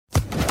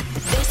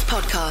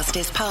podcast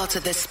is part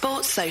of the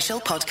Sports Social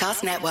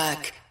Podcast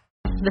Network.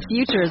 The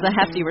future is a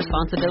hefty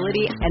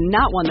responsibility and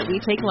not one that we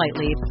take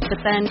lightly.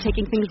 But then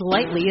taking things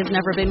lightly has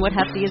never been what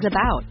Hefty is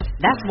about.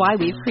 That's why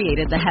we've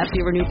created the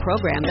Hefty Renew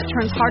program that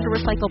turns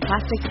hard-to-recycle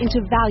plastics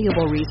into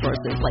valuable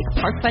resources like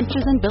park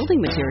benches and building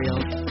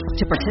materials.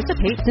 To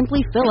participate,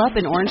 simply fill up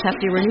an orange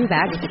Hefty Renew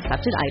bag with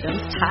accepted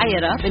items, tie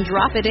it up, and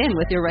drop it in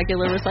with your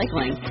regular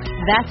recycling.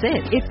 That's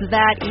it. It's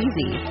that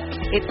easy.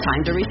 It's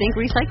time to rethink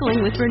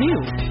recycling with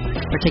Renew.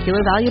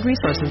 Particular valued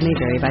resources may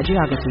vary by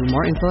geography.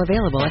 More info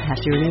available at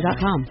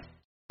heftyrenew.com.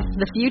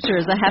 The future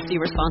is a hefty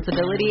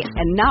responsibility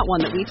and not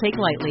one that we take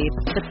lightly.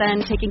 But then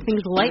taking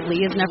things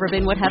lightly has never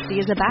been what Hefty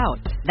is about.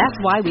 That's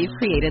why we've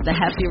created the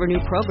Hefty Renew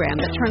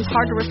program that turns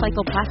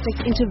hard-to-recycle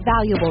plastics into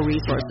valuable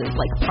resources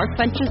like park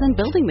benches and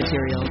building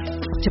materials.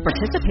 To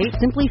participate,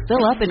 simply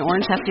fill up an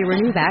orange Hefty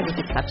Renew bag with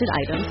accepted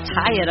items,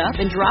 tie it up,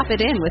 and drop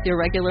it in with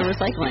your regular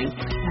recycling.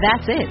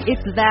 That's it.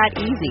 It's that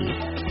easy.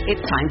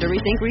 It's time to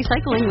rethink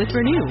recycling with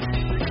Renew.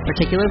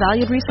 Particular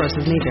valued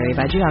resources may vary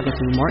by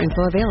geography. More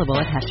info available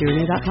at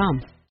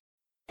heftyrenew.com.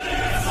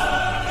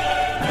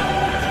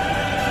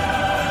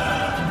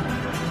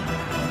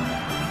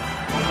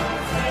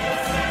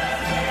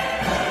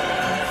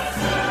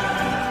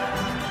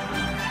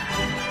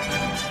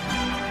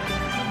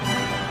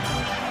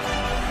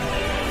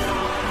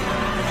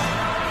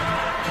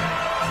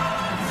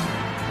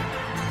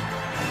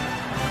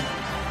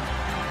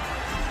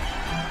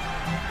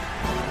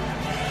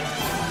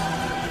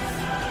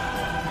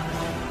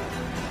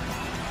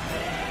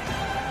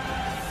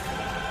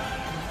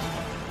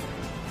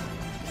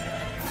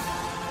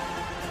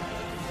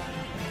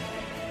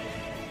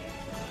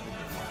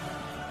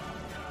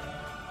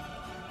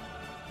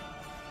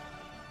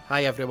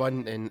 Hi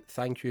everyone, and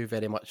thank you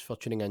very much for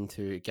tuning in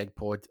to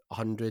Gigpod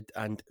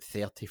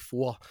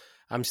 134.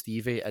 I'm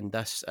Stevie, and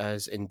this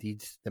is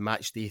indeed the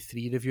Match Day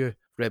 3 review.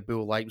 Red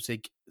Bull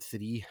Leipzig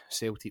 3,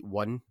 Celtic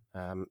 1.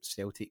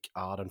 Celtic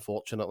are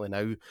unfortunately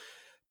now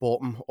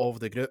bottom of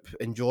the group.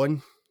 And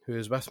John, who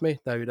is with me,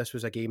 now this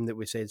was a game that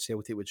we said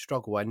Celtic would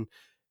struggle in.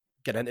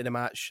 Get into the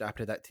match, I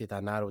predicted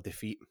a narrow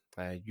defeat.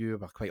 You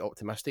were quite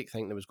optimistic,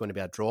 thinking there was going to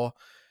be a draw.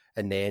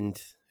 In the end,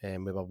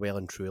 we were well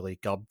and truly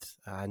gubbed.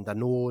 And I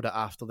know that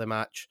after the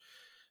match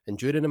and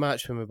during the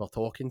match when we were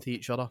talking to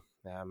each other,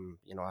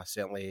 I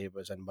certainly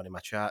was in one of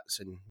my chats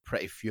and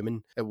pretty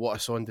fuming at what I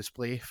saw on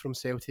display from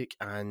Celtic.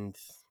 And,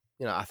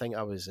 I think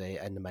I was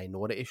in the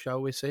minority,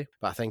 shall we say.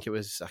 But I think it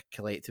was a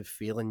collective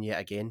feeling yet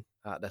again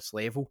at this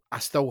level. I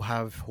still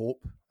have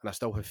hope and I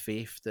still have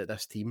faith that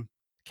this team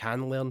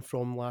can learn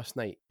from last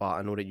night, but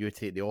I know that you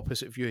take the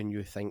opposite view and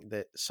you think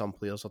that some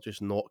players are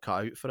just not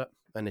cut out for it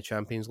in the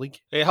Champions League.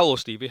 Hello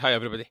Stevie, hi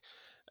everybody.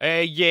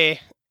 I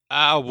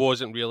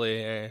wasn't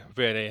really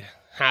very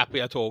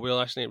happy at all with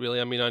last night, really.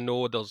 I mean, I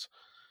know there's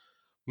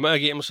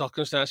mitigating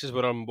circumstances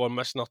where we're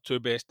missing our two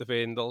best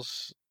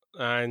defenders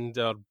and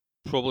our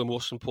probably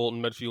most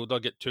important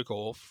midfielder get took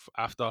off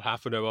after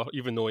half an hour,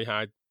 even though he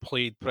had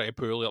played pretty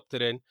poorly up to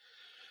then.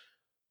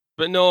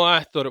 But no,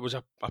 I thought it was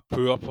a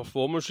poor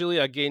performance, really,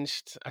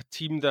 against a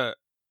team that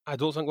I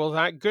don't think were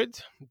that good,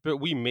 but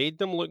we made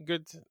them look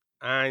good,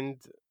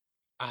 and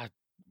I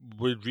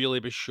would really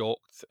be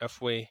shocked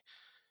if we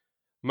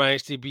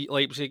managed to beat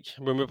Leipzig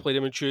when we played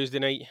them on Tuesday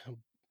night.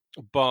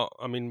 But,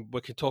 I mean, we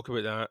can talk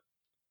about that.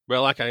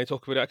 Well, I can't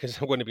talk about that because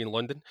I'm going to be in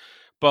London.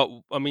 But,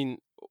 I mean,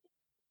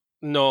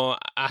 no,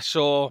 I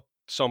saw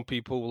some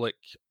people,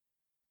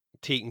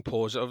 taking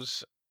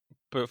positives,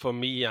 but for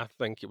me, I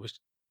think it was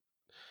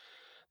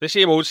the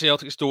same old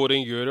Celtic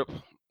story in Europe.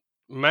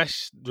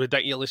 Miss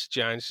ridiculous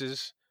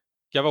chances,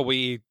 give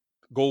away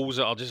goals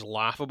that are just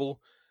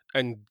laughable,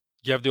 and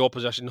give the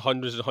opposition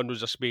hundreds and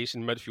hundreds of space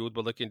in midfield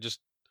where they can just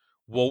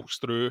waltz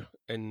through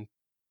and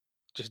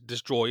just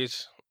destroy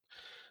us.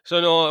 So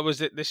no, it was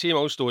the same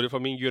old story for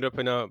me in Europe,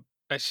 and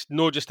it's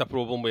not just a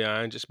problem with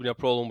Ange, it's been a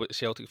problem with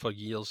Celtic for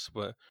years,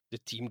 where the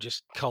team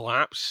just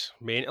collapse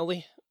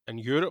mentally in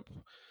Europe.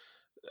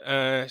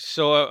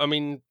 So, I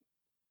mean,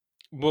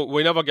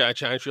 we never get a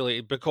chance,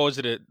 really, because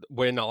of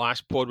when the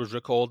last pod was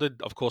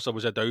recorded. Of course, there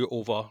was a doubt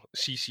over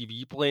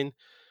CCV playing,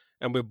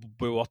 and we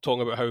were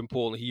talking about how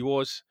important he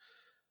was.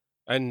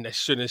 And as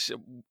soon as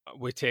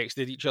we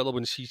texted each other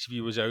when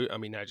CCV was out, I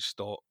mean, I just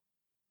thought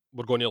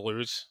we're going to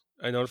lose.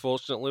 And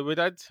unfortunately, we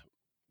did.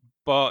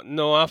 But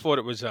no, I thought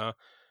it was a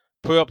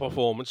poor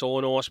performance, all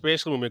in all,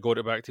 especially when we got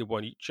it back to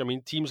one each. I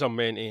mean, teams are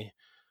meant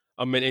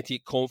to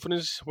take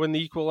confidence when they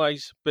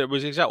equalise, but it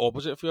was the exact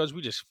opposite for us.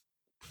 We just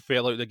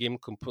fell out of the game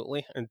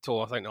completely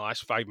until I think the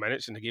last 5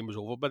 minutes, and the game was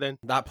over by then.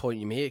 That point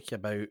you make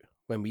about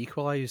when we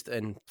equalised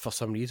and for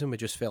some reason we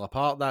just fell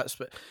apart,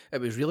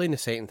 it was really in the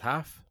second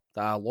half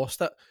that I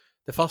lost it.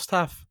 The first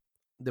half,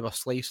 they were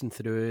slicing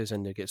through us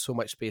and they get so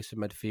much space in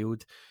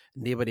midfield,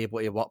 and they were able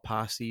to work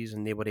passes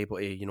and they were able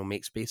to,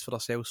 make space for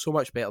themselves so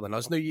much better than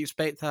us. Now you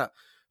expect that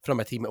from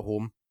a team at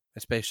home,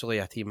 especially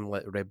a team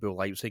like Red Bull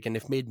Leipzig, and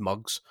they've made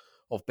mugs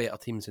of better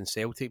teams than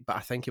Celtic, but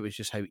I think it was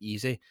just how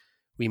easy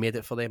we made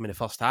it for them in the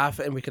first half,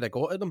 and we could have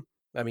got at them.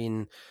 I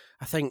mean,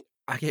 I think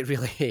I get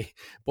really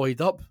buoyed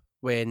up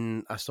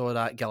when I saw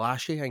that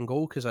Galassi in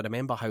goal, because I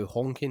remember how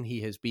honking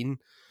he has been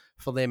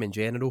for them in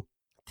general.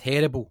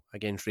 Terrible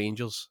against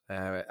Rangers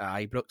at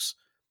Ibrox,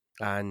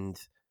 and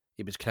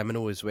he was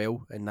criminal as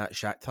well in that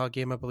Shakhtar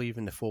game, I believe,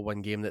 in the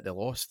 4-1 game that they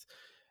lost.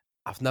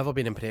 I've never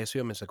been impressed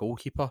with him as a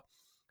goalkeeper.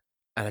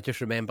 And I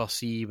just remember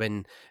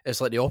when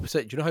it's like the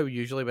opposite. Do you know how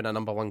usually when a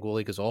number one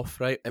goalie goes off,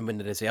 right? And when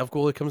the reserve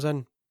goalie comes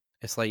in,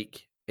 it's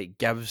like it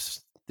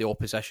gives the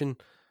opposition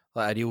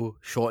like a real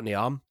shot in the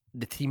arm.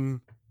 The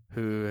team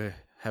who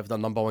have their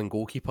number one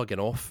goalkeeper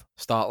getting off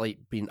start like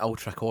being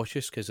ultra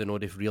cautious because they know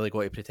they've really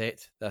got to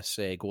protect this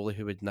goalie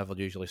who would never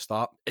usually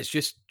start. It's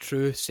just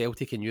true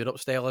Celtic in Europe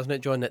style, isn't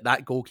it, John?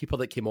 That goalkeeper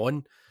that came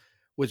on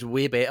was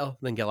way better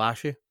than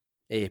Galassi.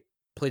 He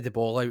played the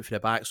ball out for the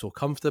back so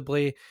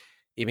comfortably.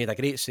 He made a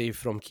great save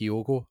from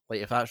Kyogo.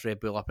 Like, if that's Red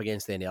Bull up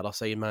against any other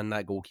side, man,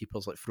 that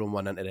goalkeeper's like throwing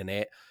one into the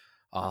net.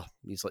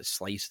 He's like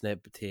slicing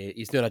it. But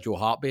he's doing a Joe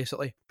Hart,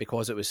 basically,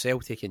 because it was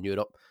Celtic in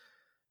Europe.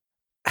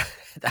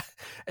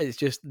 It's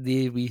just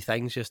the wee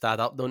things just add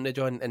up, don't they,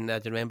 John? And I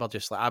remember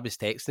just like, I was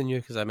texting you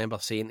because I remember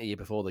saying to you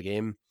before the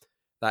game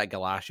that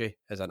Galassi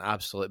is an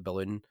absolute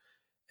balloon.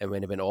 And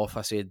when he went off,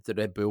 I said the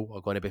Red Bull are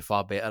going to be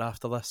far better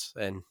after this.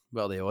 And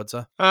what are the odds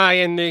are? Aye,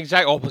 and the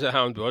exact opposite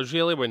happened was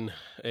really when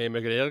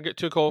McGregor got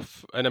took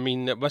off. And I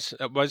mean, it was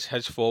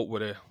his fault.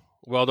 Well,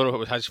 I don't know if it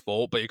was his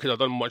fault, but he could have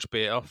done much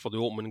better for the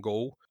opening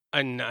goal.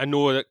 And I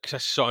know that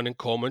Chris Sutton in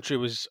commentary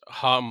was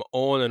harping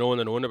on and on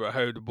and on about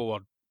how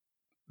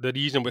the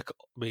reason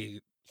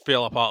we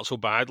fell apart so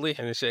badly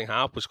in the second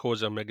half was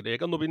because of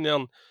McGregor not being there.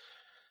 And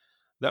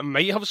that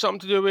might have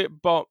something to do with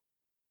it, but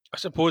I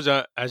suppose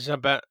that is a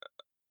bit...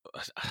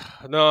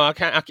 No, I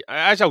can't.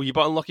 It's a wee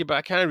bit unlucky, but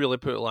I can't really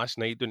put it last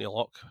night down to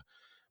luck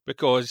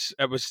because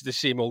it was the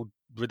same old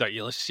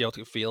ridiculous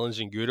Celtic feelings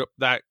in Europe.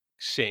 That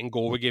second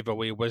goal we gave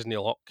away wasn't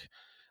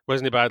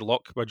bad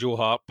luck by Joe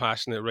Hart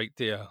passing it right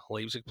to a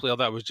Leipzig player.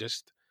 That was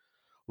just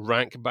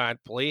rank bad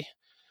play.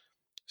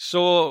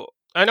 So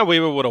in a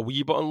way we were a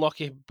wee bit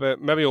unlucky, but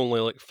maybe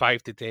only like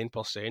 5 to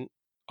 10%.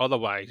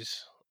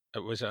 Otherwise,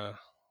 it was a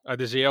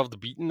deserved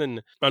beating.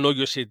 And I know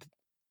you said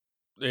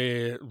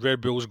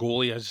Red Bull's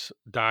goalie is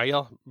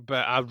dire,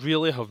 but I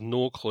really have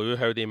no clue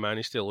how they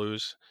managed to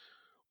lose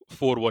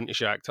 4-1 to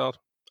Shakhtar.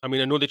 I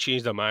mean, I know they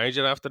changed their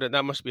manager after it.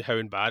 That must be how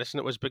embarrassing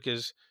it was,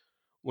 because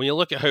when you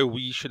look at how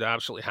we should have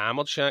absolutely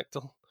hammered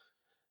Shakhtar,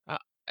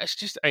 it's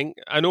just...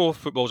 I know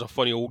football's a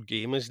funny old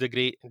game, as the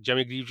great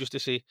Jimmy Greaves used to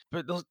say,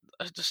 but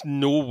there's just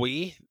no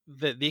way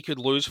that they could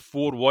lose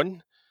 4-1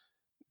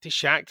 to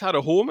Shakhtar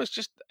at home. It's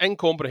just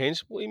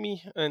incomprehensible to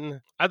me.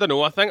 And I don't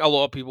know, I think a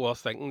lot of people are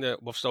thinking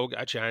that we've still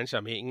got a chance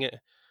of making it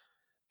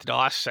to the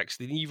last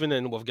 16 even,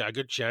 and we've got a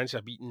good chance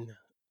of beating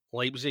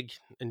Leipzig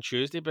on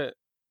Tuesday, but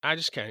I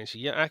just can't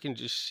see it. I can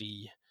just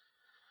see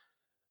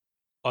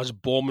us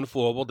bombing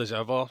forward as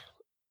ever,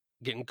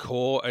 getting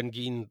caught and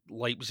getting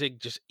Leipzig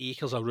just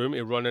acres of room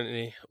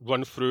to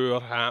run through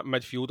our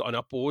midfield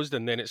unopposed,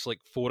 and then it's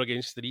like 4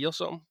 against 3 or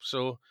something.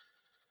 So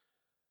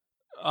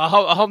I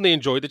haven't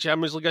enjoyed the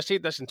Champions League. I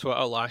said this on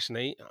Twitter last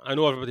night. I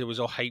know everybody was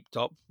all hyped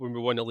up when we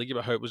won the league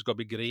about how it was going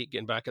to be great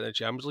getting back in the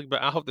Champions League,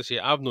 but I have to say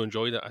I've not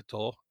enjoyed it at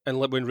all. And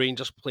like when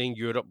Rangers playing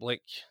Europe,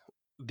 like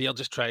they're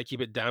just trying to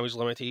keep it down with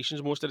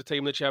limitations most of the time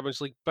in the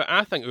Champions League. But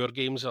I think our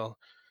games are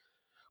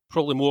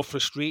probably more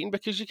frustrating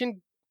because you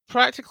can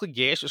practically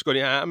guess what's going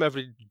to happen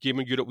every game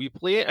in Europe we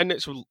play, and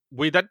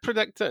we did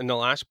predict it in the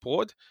last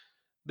pod.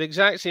 The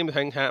exact same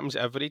thing happens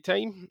every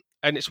time.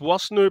 And it's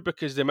worse now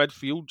because the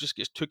midfield just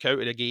gets took out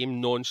of the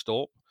game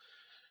non-stop.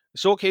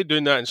 It's okay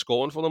doing that in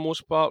Scotland for the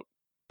most part,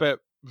 but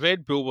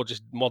Red Bull were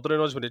just murdering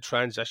us with the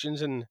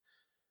transitions, and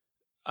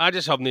I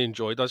just haven't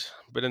enjoyed us.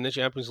 But in the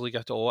Champions League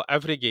at all,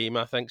 every game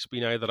I think's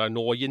been either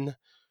annoying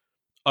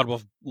or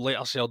we've let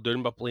ourselves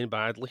down by playing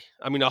badly.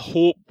 I mean, I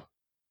hope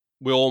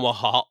with all my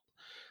heart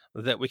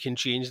that we can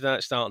change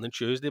that starting on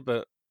Tuesday,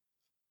 but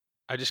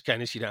I just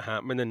can't see that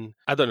happening. And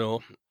I don't know.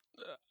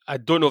 I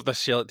don't know if this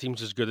Celtic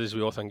team's as good as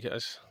we all think it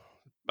is.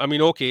 I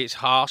mean, okay, it's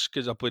harsh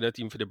because I'm playing a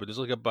team for the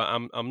Bundesliga, but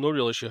I'm not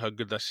really sure how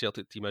good this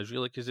Celtic team is,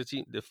 really, because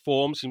the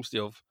form seems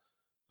to have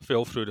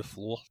fell through the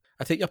floor.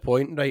 I take your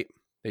point, right,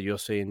 that you're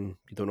saying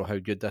you don't know how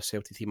good this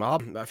Celtic team are.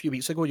 A few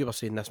weeks ago, you were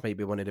saying this might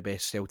be one of the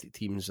best Celtic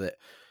teams that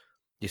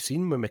you've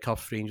seen when we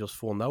cuffed Rangers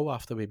 4-0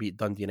 after we beat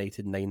Dundee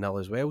United 9-0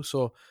 as well.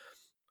 So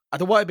I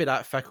don't want to be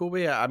that fickle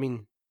with it. I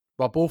mean,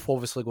 we're both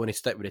obviously going to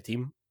stick with the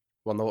team.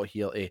 We're not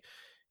here to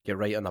get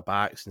right on our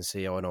backs and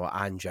say, oh no,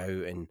 Ange out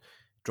and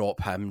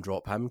drop him,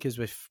 because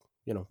we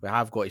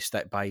have got to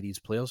stick by these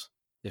players.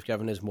 They've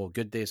given us more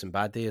good days and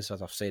bad days,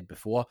 as I've said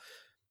before.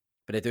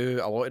 But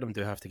a lot of them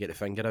do have to get the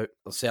finger out.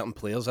 There's certain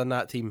players in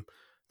that team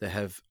that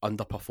have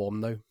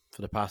underperformed now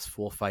for the past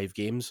 4 or 5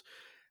 games,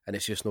 and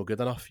it's just not good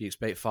enough. You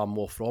expect far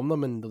more from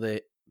them, and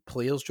the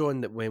players,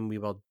 John, that when we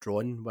were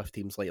drawn with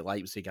teams like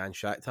Leipzig and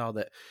Shakhtar,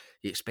 that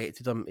you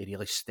expected them to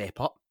really step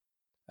up,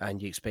 and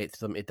you expected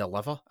them to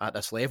deliver at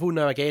this level.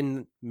 Now,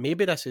 again,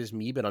 maybe this is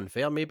me being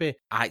unfair. Maybe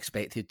I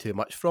expected too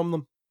much from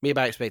them.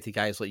 Maybe I expected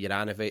guys like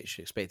Juranovic,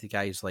 expected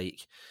guys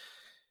like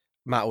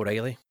Matt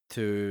O'Reilly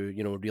to,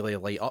 really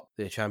light up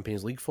the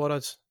Champions League for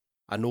us.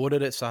 I know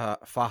that it's a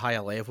far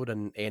higher level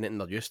than anything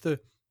they're used to,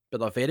 but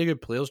they're very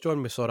good players,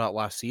 John. We saw that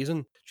last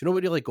season. Do you know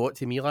what really got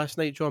to me last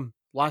night, John?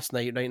 Last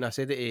night, right, and I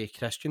said it to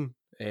Christian,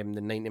 the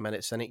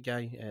 90-minute cynic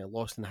guy,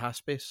 lost in the half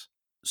space.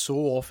 So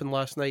often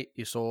last night,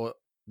 you saw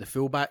the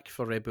fullback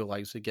for Red Bull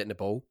Leipzig getting the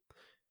ball.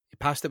 He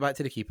passed it back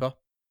to the keeper.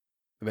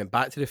 We went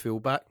back to the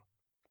fullback,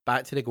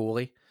 back to the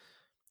goalie.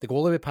 The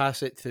goalie would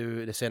pass it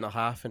to the centre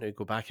half and it would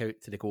go back out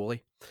to the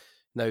goalie.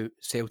 Now,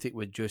 Celtic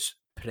would just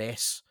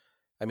press.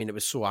 I mean, it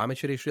was so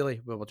amateurish,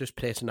 really. We were just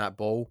pressing that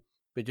ball.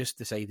 We just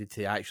decided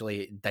to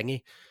actually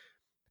dingy,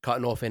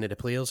 cutting off any of the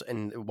players.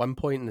 And at one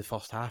point in the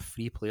first half,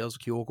 3 players,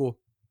 Kyogo,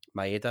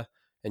 Maeda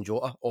and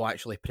Jota, all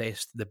actually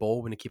pressed the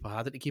ball when the keeper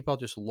had it. The keeper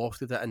just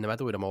lofted it in the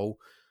middle of them all.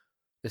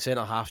 The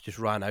centre half just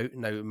ran out.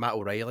 Now, Matt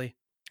O'Reilly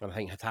and I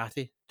think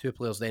Hatate, 2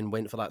 players then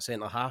went for that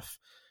centre half.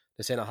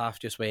 The centre half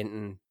just went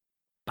and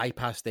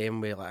bypassed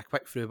them with like a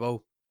quick through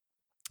ball.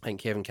 I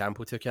think Kevin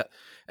Campbell took it,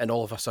 and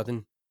all of a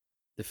sudden,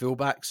 the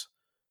fullbacks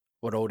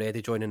were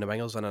already joining the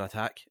wingers in an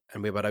attack,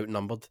 and we were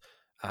outnumbered,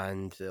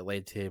 and it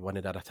led to one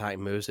of their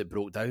attacking moves that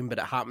broke down. But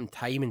it happened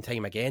time and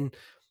time again,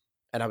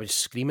 and I was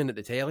screaming at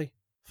the telly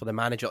for the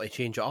manager to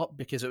change it up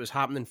because it was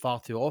happening far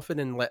too often.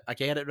 And I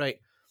get it, right?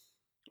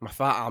 I'm a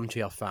fat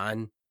armchair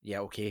fan.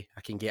 Yeah, okay,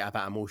 I can get a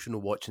bit emotional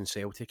watching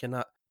Celtic and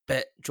that.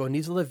 But, John,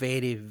 these are the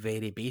very,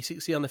 very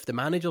basics here. And if the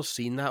manager's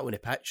seen that on the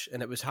pitch,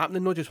 and it was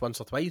happening not just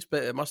once or twice,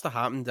 but it must have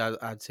happened,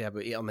 I'd say,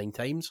 about 8 or 9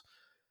 times.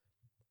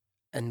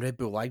 And Red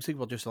Bull Leipzig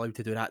were just allowed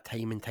to do that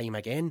time and time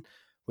again.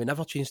 We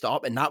never changed it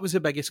up. And that was the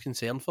biggest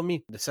concern for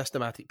me. The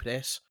systematic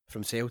press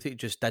from Celtic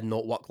just did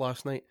not work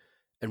last night.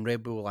 And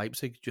Red Bull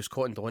Leipzig just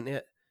cottoned onto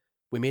it.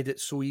 We made it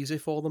so easy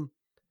for them.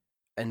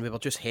 And we were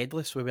just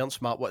headless. We weren't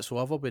smart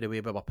whatsoever with the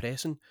way we were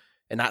pressing.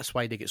 And that's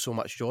why they get so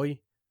much joy.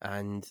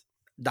 And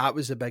that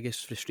was the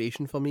biggest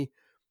frustration for me.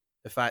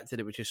 The fact that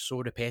it was just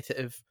so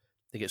repetitive.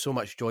 They get so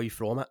much joy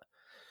from it.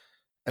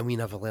 And we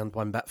never learned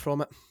one bit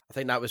from it. I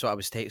think that was what I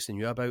was texting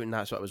you about, and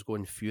that's what I was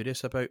going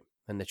furious about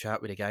in the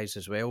chat with the guys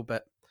as well.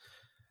 But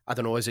I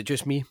don't know, is it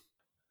just me?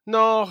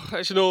 No,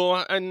 it's no.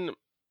 And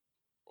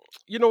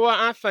you know what?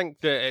 I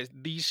think that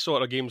these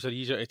sort of games are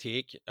easier to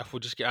take if we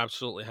just get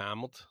absolutely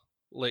hammered.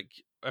 Like,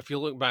 if you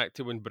look back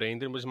to when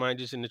Brendan was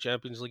managers in the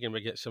Champions League and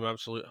we get some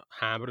absolute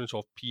hammerings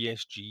off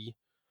PSG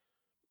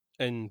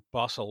in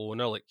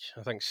Barcelona, like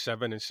I think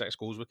 7 and 6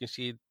 goals we can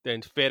see,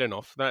 then fair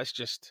enough. That's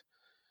just,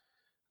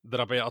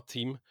 they're a better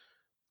team.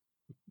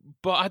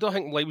 But I don't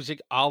think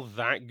Leipzig are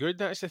that good,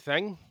 that's the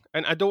thing.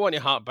 And I don't want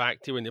to hark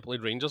back to when they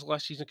played Rangers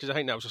last season, because I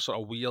think that was a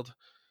sort of weird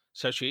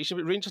situation.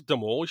 But Rangers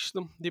demolished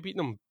them. They beat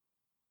them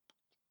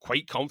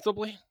quite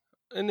comfortably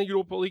in the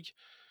Europa League.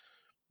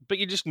 But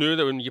you just knew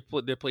that when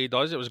they played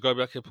us, it was going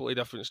to be a completely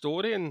different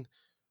story. And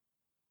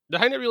the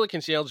thing that really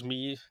concerns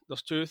me,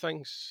 there's 2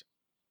 things.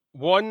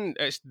 One,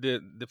 it's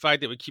the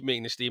fact that we keep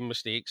making the same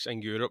mistakes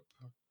in Europe,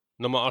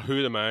 no matter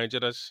who the manager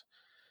is.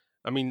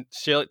 I mean,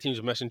 Celtic teams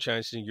are missing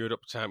chances in Europe.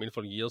 It's happening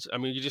for years. I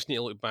mean, you just need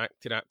to look back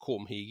to that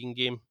Copenhagen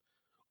game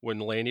when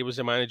Lenny was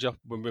the manager,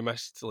 when we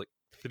missed like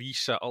 3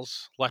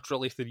 sitters,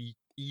 literally 3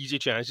 easy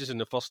chances in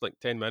the first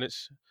 10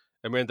 minutes.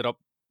 And we ended up,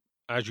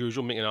 as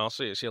usual, making arse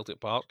at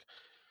Celtic Park.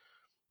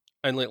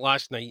 And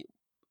last night,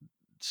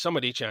 some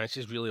of the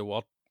chances really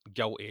were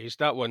guilt-edged.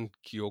 That one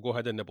Kyogo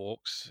had in the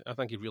box, I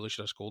think he really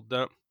should have scored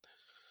that.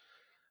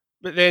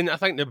 But then I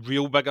think the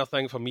real bigger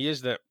thing for me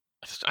is that,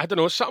 I don't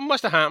know, something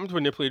must have happened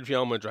when they played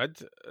Real Madrid.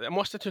 It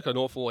must have took an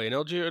awful lot of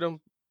energy out of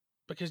them,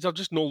 because they've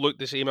just not looked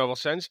the same ever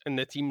since, and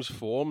the team's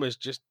form has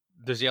just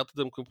deserted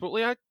them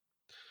completely. I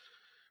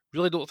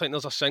really don't think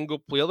there's a single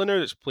player now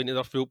that's playing to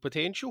their full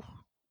potential.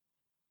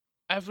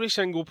 Every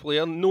single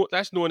player, no,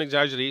 that's no an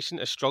exaggeration,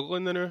 is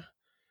struggling now.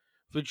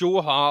 For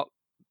Joe Hart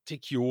to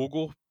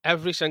Kyogo,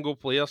 every single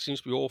player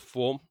seems to be off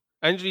form.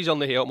 Injuries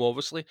only help them,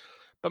 obviously.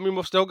 But I mean,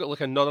 we've still got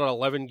another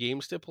 11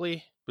 games to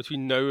play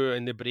between now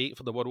and the break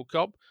for the World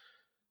Cup.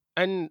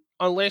 And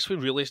unless we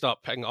really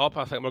start picking it up,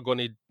 I think we're going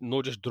to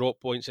not just drop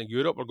points in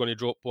Europe, we're going to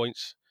drop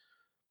points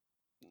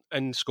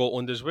in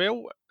Scotland as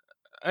well.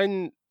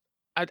 And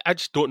I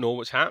just don't know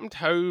what's happened.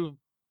 How,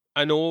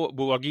 I know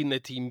we were giving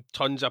the team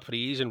tons of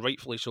praise, and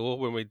rightfully so,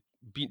 when we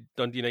beat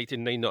Dundee United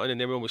 9-0,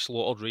 and then when we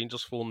slaughtered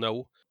Rangers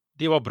 4-0.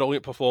 They were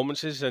brilliant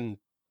performances, and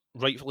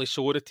rightfully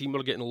so, the team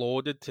were getting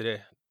lauded to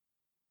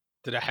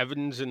the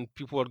heavens, and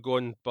people were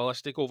going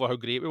ballistic over how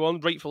great we were,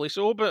 and rightfully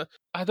so. But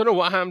I don't know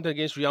what happened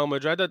against Real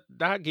Madrid.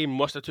 That game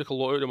must have took a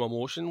lot out of them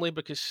emotionally,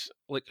 because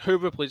who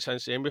have we played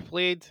since then? We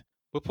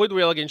played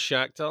well against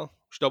Shakhtar,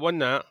 should have won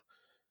that,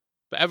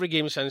 but every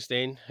game since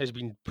then has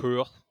been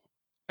poor,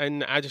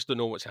 and I just don't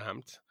know what's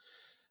happened.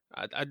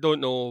 I don't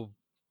know.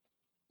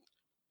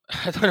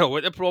 I don't know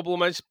what the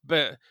problem is,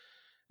 but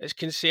it's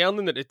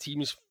concerning that the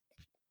team's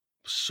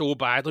so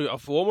badly out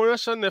of form on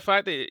this, and the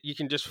fact that you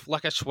can just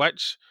flick a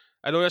switch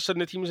and all of a sudden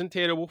the team's in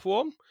terrible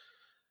form.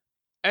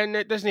 And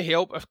it doesn't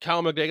help if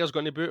Callum McGregor's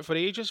going to boot for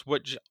ages,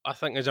 which I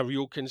think is a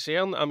real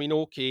concern. I mean,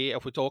 okay,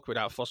 if we talk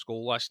about that first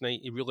goal last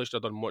night, he really should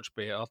have done much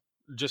better,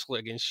 just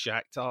like against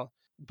Shakhtar.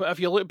 But if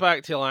you look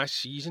back to last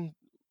season,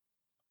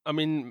 I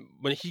mean,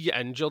 when he get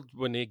injured,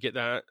 when they get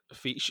that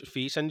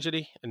face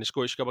injury in the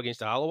Scottish Cup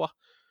against Alloa,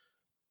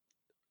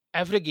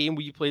 every game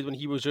we played when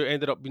he was out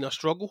ended up being a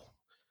struggle.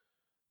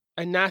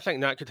 And I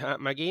think that could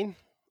happen again.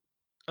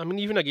 I mean,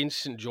 even against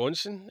St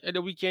Johnstone at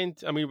the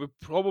weekend, I mean, we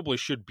probably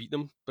should beat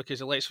them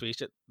because, let's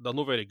face it, they're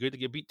not very good. They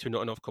get beat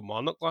 2-0 off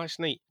Kilmarnock last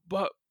night.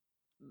 But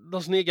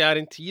there's no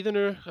guarantee there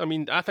now. I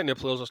mean, I think the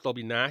players will still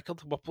be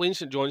knackered. We're playing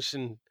St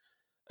Johnstone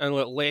in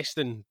like less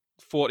than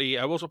 48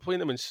 hours. We're playing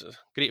them in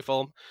great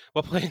form.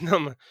 We're playing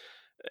them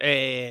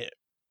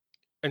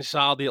on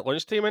Saturday at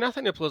lunchtime, and I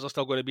think the players are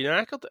still going to be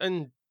knackered.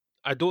 And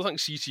I don't think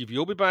CCV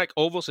will be back.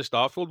 Obviously,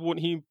 Starfield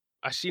won't.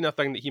 I seen a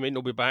thing that he might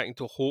not be back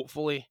until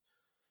hopefully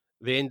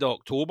the end of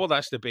October.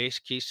 That's the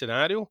best case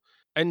scenario.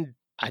 And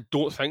I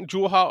don't think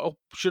Joe Hart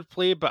should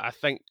play, but I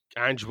think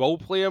Ange will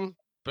play him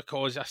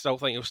because I still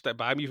think he'll stick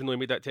by him even though he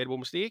made that terrible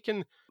mistake.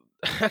 And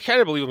I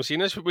can't believe I'm saying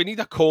this, but we need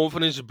a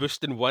confidence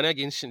boosting win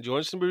against St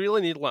Johnstone. We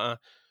really need like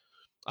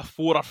a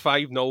 4 or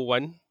 5-0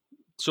 win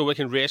so we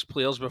can rest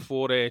players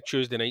before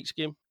Tuesday night's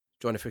game.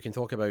 John, if we can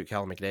talk about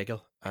Cal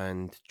McGregor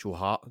and Joe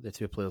Hart, the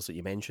two players that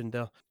you mentioned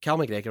there. Cal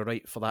McGregor,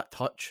 right, for that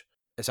touch,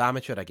 it's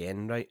amateur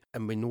again, right?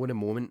 And we know in a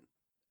moment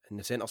in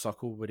the centre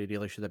circle where he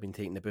really should have been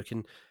taking the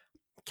booking.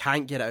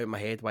 Can't get it out of my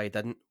head why he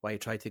didn't, why he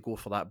tried to go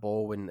for that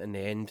ball and in the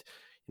end,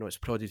 you know, it's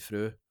prodded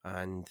through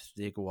and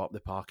they go up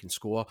the park and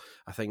score.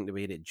 I think the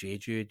way that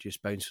JJ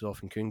just bounces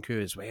off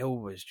Nkunku as well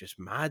was just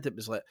mad. It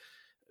was like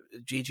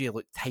JJ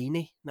looked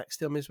tiny next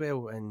to him as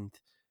well and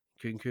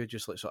Nkunku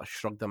just like sort of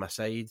shrugged him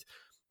aside.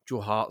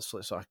 Joe Hart's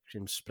like sort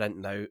of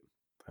sprinting out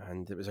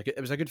and it was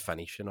a good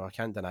finish, you know, I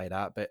can't deny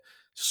that, but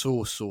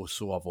so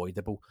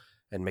avoidable.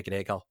 And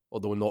McGregor,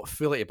 although not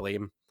fully to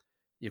blame,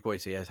 you've got to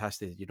say it has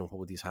to, you know,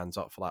 hold his hands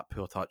up for that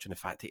poor touch and the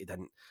fact that he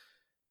didn't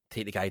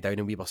take the guy down.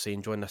 And we were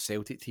saying, join the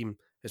Celtic team,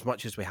 as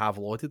much as we have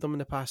lauded them in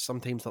the past,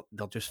 sometimes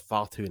they're just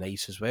far too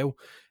nice as well.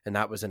 And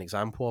that was an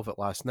example of it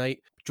last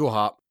night. Joe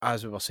Hart,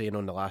 as we were saying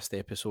on the last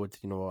episode,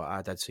 you know,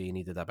 I did say he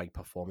needed a big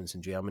performance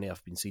in Germany.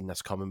 I've been seeing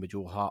this coming with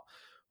Joe Hart,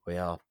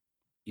 where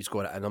he's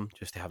got it in him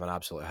just to have an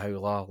absolute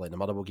howler, like the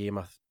Motherwell game.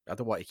 I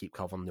don't want to keep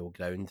covering the old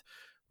ground.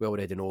 We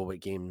already know what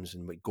games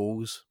and what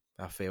goals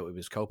I felt he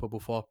was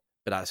culpable for.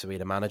 But that's the way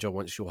the manager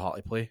wants Joe Hart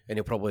to play. And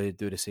he'll probably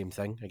do the same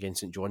thing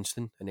against St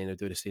Johnstone. And then he'll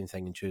do the same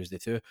thing on Tuesday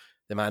too.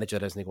 The manager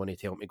isn't going to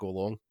tell him to go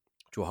long.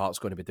 Joe Hart's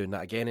going to be doing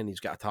that again. And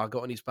he's got a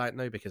target on his back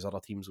now because other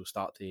teams will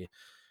start to, you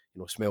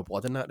know, smell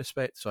blood in that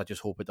respect. So I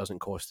just hope it doesn't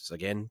cost us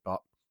again.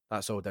 But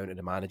that's all down to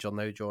the manager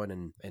now,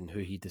 John, and who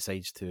he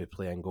decides to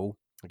play in goal.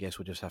 I guess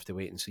we'll just have to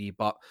wait and see.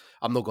 But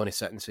I'm not going to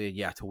sit and say,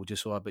 yeah, I told you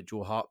so about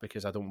Joe Hart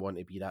because I don't want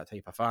to be that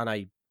type of fan.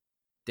 I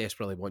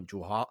desperately want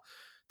Joe Hart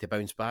to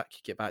bounce back,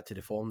 get back to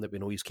the form that we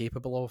know he's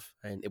capable of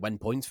and to win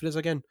points for us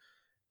again.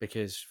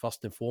 Because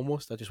first and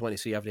foremost, I just want to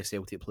see every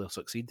Celtic player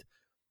succeed.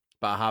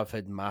 But I have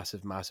had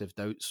massive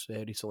doubts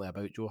recently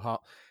about Joe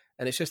Hart.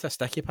 And it's just a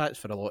sticky patch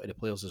for a lot of the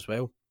players as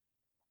well.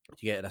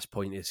 You get to this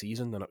point of the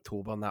season in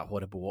October, in that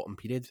horrible autumn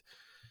period,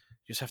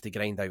 you just have to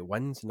grind out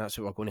wins, and that's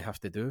what we're going to have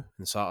to do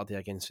on Saturday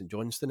against St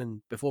Johnstone.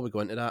 And before we go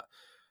into that,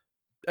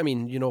 I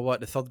mean, you know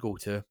what, the third goal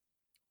too.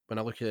 When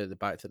I look at the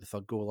back to the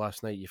third goal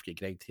last night, you've got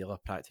Greg Taylor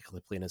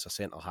practically playing as a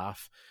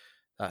centre-half.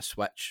 That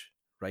switch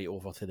right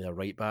over to their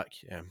right-back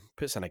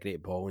puts in a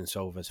great ball, and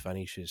Silva's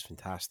finish is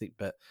fantastic.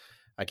 But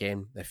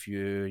again, if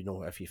you've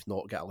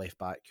not got a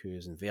left-back who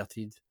is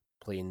inverted,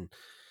 playing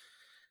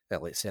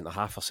at like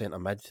centre-half or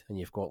centre-mid, and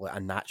you've got like a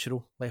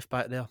natural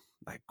left-back there,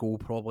 that goal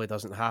probably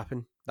doesn't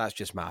happen. That's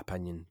just my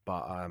opinion.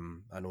 But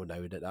I know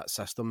now that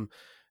system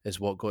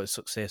is what got us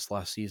success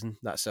last season.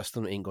 That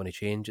system ain't going to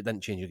change. It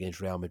didn't change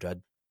against Real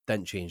Madrid.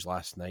 Didn't change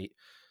last night,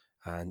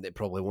 and it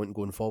probably won't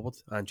going forward.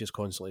 And just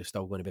constantly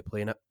still going to be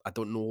playing it. I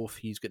don't know if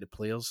he's got the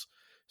players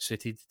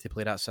suited to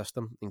play that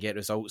system and get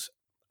results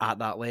at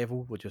that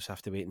level. We'll just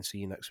have to wait and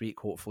see next week.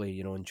 Hopefully,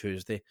 you know, on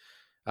Tuesday,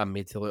 I'm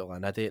made to look like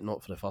an idiot,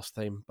 not for the first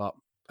time, but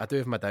I do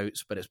have my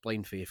doubts. But it's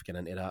blind faith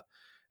getting into that,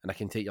 and I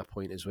can take your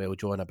point as well,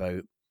 John,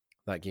 about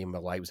that game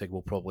with Leipzig.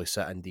 Will probably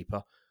sit in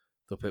deeper.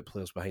 They'll put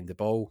players behind the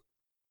ball.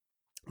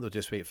 They'll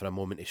just wait for a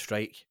moment to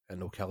strike,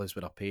 and they'll kill us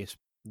with their pace.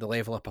 The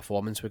level of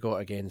performance we got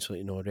against,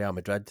 you know, Real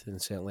Madrid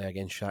and certainly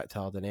against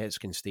Shakhtar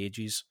Donetsk in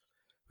stages,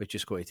 we've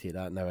just got to take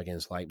that now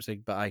against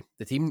Leipzig. But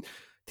the team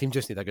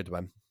just need a good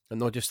win, and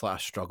not just like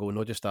a struggle,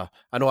 not just a.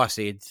 I know I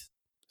said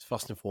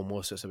first and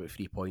foremost it's about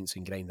 3 points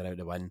and grinding out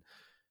the win,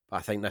 but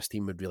I think this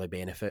team would really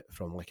benefit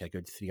from like a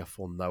good 3 or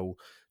 4-0.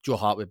 Joe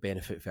Hart would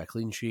benefit from a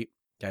clean sheet.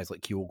 Guys like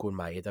Kyogo and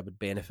Maeda would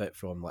benefit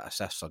from like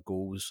assists or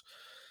goals,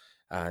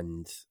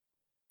 and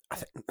I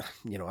think,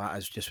 you know, that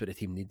is just what the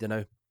team need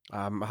now.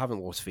 I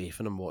haven't lost faith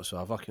in them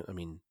whatsoever. I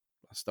mean,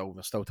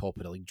 we're still top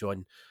of the league,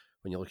 John.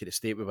 When you look at the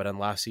state we were in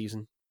last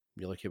season,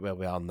 you look at where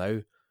we are now,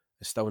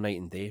 it's still night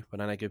and day.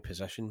 We're in a good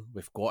position.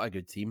 We've got a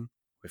good team.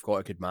 We've got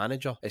a good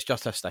manager. It's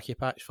just a sticky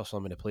patch for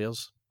some of the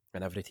players,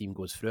 and every team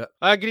goes through it.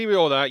 I agree with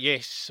all that,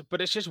 yes.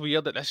 But it's just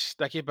weird that this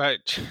sticky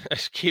patch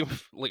came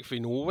like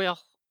from nowhere.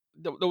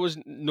 There was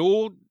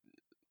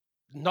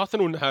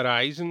nothing on the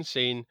horizon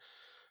saying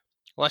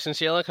Listen,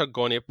 Celtic are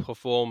going to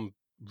perform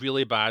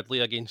really badly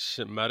against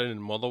St Mirren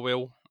and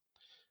Motherwell.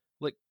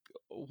 Like,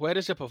 where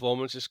is the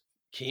performances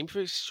came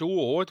from? It's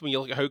so odd when you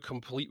look at how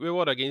complete we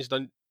were against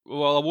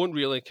well, I won't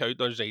really count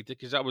Dundee United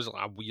because that was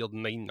like a weird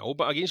 9-0,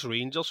 but against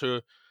Rangers,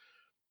 who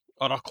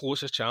are our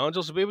closest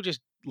challengers, we would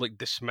just like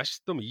dismiss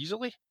them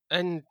easily.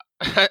 And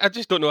I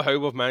just don't know how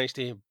we've managed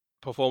to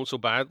perform so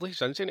badly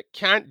since then. It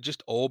can't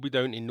just all be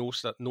down to no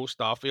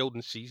Starfield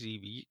and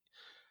CCV.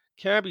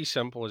 Can't be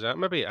simple as that.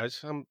 Maybe it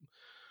is.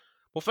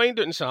 We'll find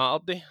out on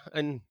Saturday,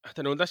 and I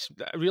don't know. This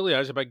really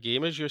is a big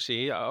game, as you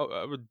say.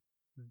 I would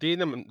day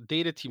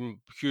the team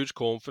huge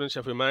confidence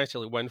if we manage to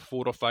like win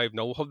 4 or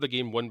 5-0, have the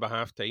game won by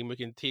half time. We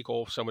can take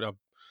off some of the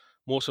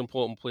most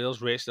important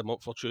players, rest them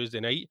up for Tuesday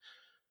night.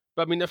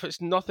 But I mean, if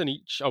it's nothing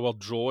each, or we're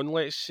drawn,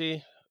 let's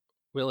say,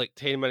 with like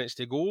 10 minutes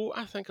to go,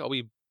 I think it'll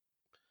be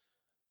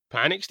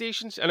panic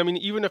stations. And I mean,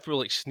 even if we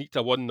like sneaked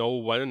a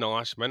 1-0 win in the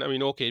last minute, I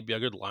mean, okay, it'd be a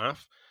good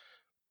laugh.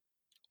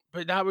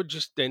 But that would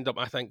just end up,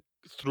 I think,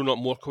 throwing up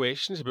more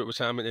questions about what's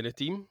happening to the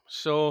team.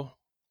 So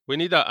we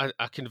need a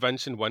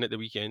convincing win at the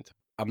weekend.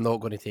 I'm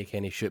not going to take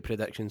any shoot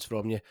predictions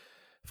from you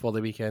for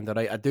the weekend, all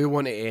right? I do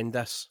want to end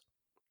this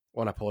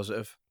on a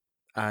positive,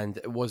 and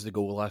it was the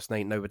goal last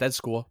night. Now, we did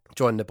score.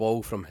 John the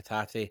ball from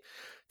Hatate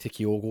to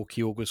Kyogo.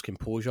 Kyogo's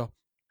composure,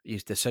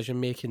 his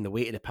decision-making, the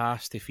weight of the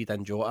pass to feed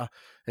in Jota,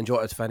 and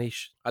Jota's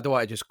finish. I don't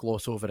want to just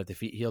gloss over a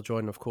defeat here,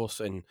 John, of course,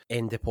 and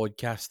end the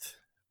podcast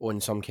on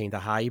some kind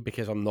of high,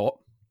 because I'm not.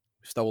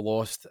 Still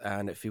lost,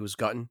 and it feels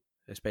gutting,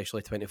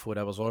 especially 24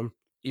 hours on.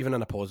 Even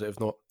on a positive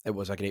note, it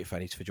was a great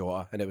finish for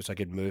Jota, and it was a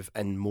good move,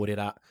 and more of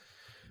that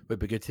would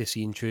be good to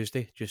see on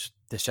Tuesday. Just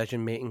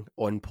decision-making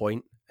on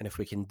point, and if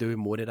we can do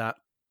more of that,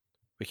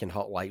 we can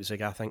hurt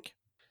Leipzig, I think.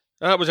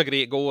 That was a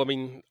great goal. I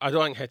mean, I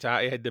don't think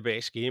Hatate had the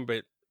best game,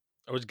 but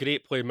it was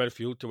great playing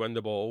midfield to win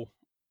the ball,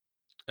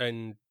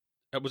 and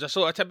it was a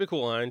sort of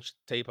typical Ange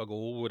type of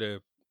goal with a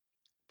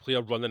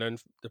player running in,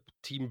 the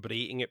team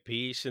breaking at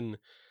pace, and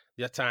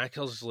the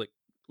attackers like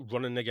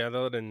running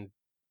together, and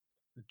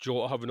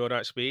Jota having all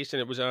that space, and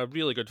it was a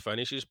really good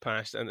finish. He just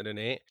passed into the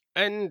net.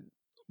 And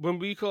when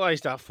we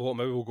equalised, I thought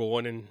maybe we'll go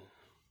on and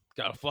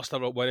get our first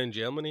ever win in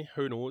Germany.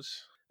 Who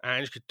knows?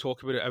 Ange could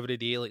talk about it every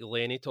day, like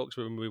Lenny talks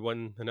about when we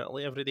win in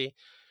Italy every day.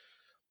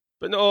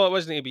 But no, it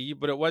wasn't to be.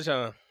 But it was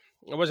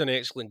an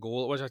excellent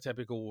goal. It was a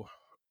typical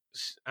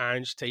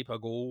Ange type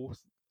of goal,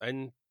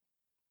 and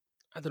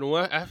I don't know,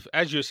 if,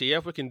 as you say,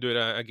 if we can do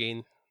that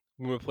again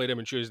when we play them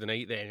on Tuesday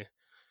night, then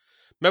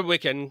maybe we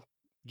can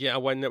get a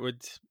win that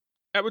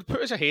would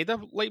put us ahead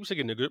of Leipzig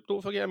in the group.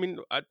 Don't forget. I mean,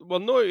 we're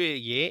not out of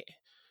it yet.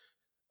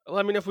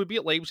 I mean, if we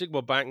beat Leipzig,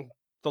 we're back in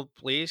third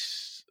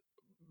place,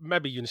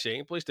 maybe even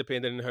second place,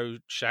 depending on how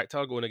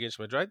Shakhtar are going against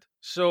Madrid.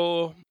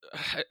 So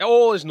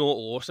all is not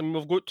lost. I mean,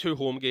 we've got 2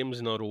 home games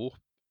in a row.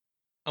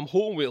 I'm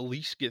hoping we at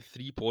least get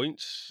 3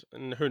 points,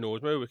 and who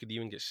knows, maybe we could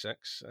even get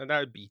 6, and that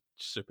would be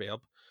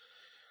superb.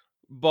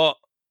 But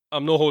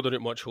I'm not holding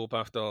out much hope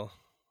after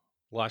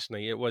last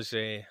night. It was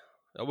a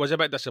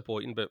bit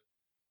disappointing, but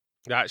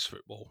that's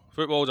football.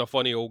 Football's a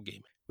funny old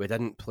game. We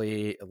didn't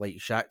play like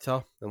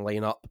Shakhtar and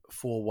line up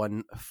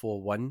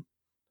 4-1-4-1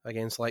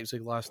 against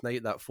Leipzig last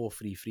night. That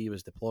 4-3-3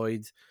 was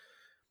deployed,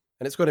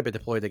 and it's going to be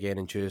deployed again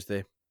on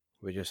Tuesday.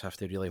 We just have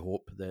to really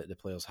hope that the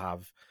players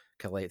have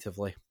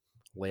collectively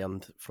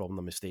learned from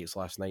the mistakes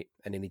last night,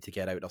 and they need to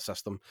get out of their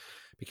system,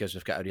 because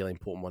we've got a really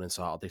important one on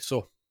Saturday.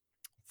 So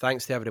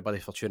thanks to everybody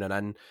for tuning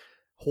in.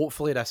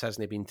 Hopefully this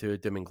hasn't been too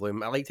doom and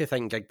gloom. I like to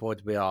think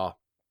Gigpod, we are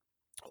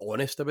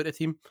honest about the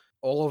team.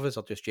 All of us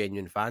are just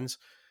genuine fans,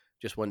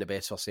 just want the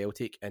best for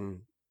Celtic,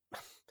 and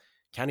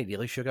can't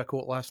really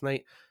sugarcoat last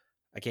night.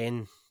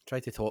 Again,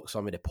 tried to talk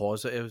some of the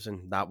positives,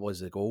 and that was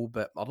the goal,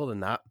 but other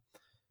than that,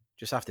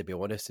 just have to be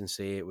honest and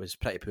say it was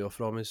pretty poor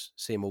from us.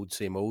 Same old,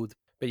 same old.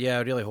 But yeah,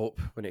 I really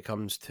hope when it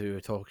comes to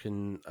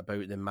talking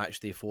about the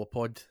Matchday 4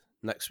 pod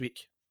next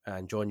week,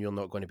 and John, you're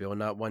not going to be on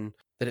that one,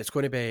 that it's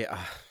going to be a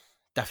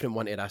different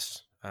one to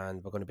this,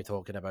 and we're going to be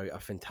talking about a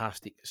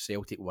fantastic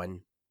Celtic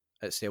win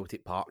at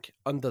Celtic Park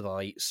under the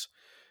lights,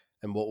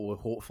 and what will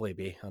hopefully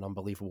be an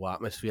unbelievable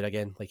atmosphere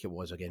again, like it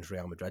was against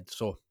Real Madrid.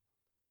 So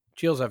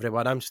cheers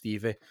everyone, I'm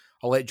Stevie.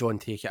 I'll let John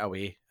take it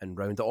away and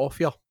round it off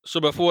here.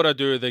 So before I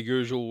do the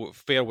usual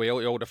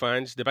farewell to all the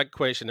fans, the big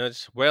question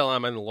is, well,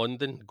 I'm in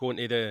London going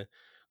to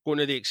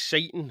the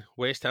exciting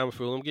West Ham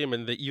Fulham game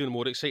and the even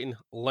more exciting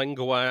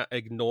Lingua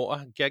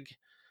Ignota gig.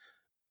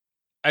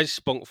 Is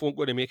Spunkfolk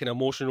going to make an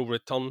emotional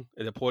return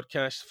to the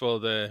podcast for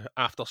the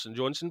After St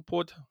Johnstone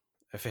pod?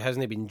 If he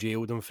hasn't been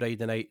jailed on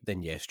Friday night,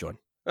 then yes, John.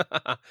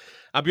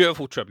 A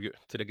beautiful tribute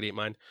to the great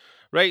man.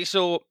 Right,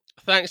 so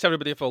thanks to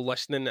everybody for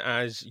listening.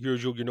 As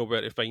usual, you know where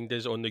to find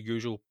us on the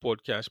usual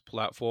podcast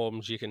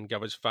platforms. You can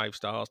give us 5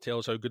 stars, tell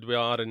us how good we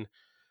are, and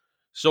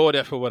sorry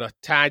if we were a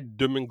tad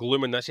doom and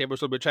gloom in this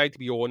episode. We tried to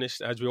be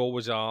honest, as we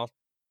always are,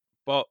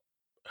 but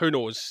who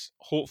knows?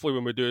 Hopefully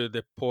when we do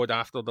the pod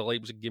after the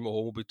Leipzig game at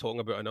home, we'll be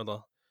talking about another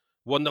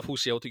wonderful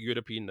Celtic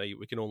European night.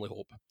 We can only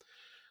hope.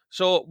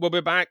 So we'll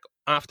be back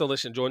after the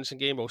St Johnstone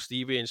game, while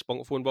Stevie and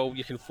Spunkphone will.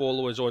 You can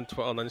follow us on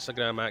Twitter and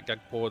Instagram at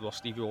Gigpod, where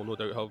Stevie will no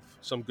doubt have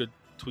some good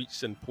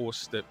tweets and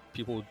posts that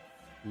people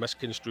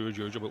misconstrue as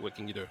usual, but what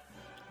can you do?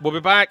 We'll be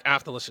back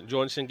after the St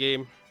Johnstone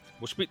game.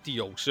 We'll speak to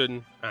you all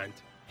soon, and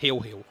hail,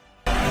 hail.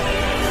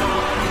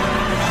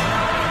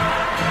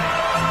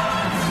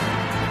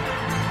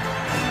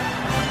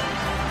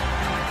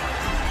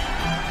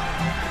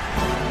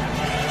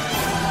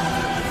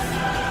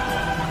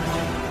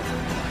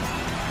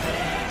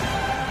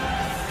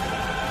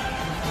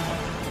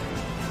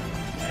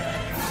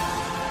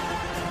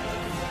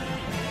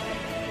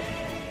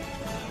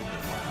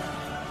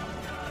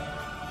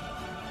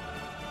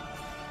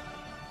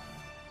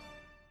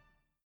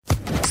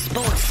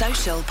 Sports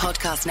Social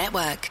Podcast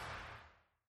Network.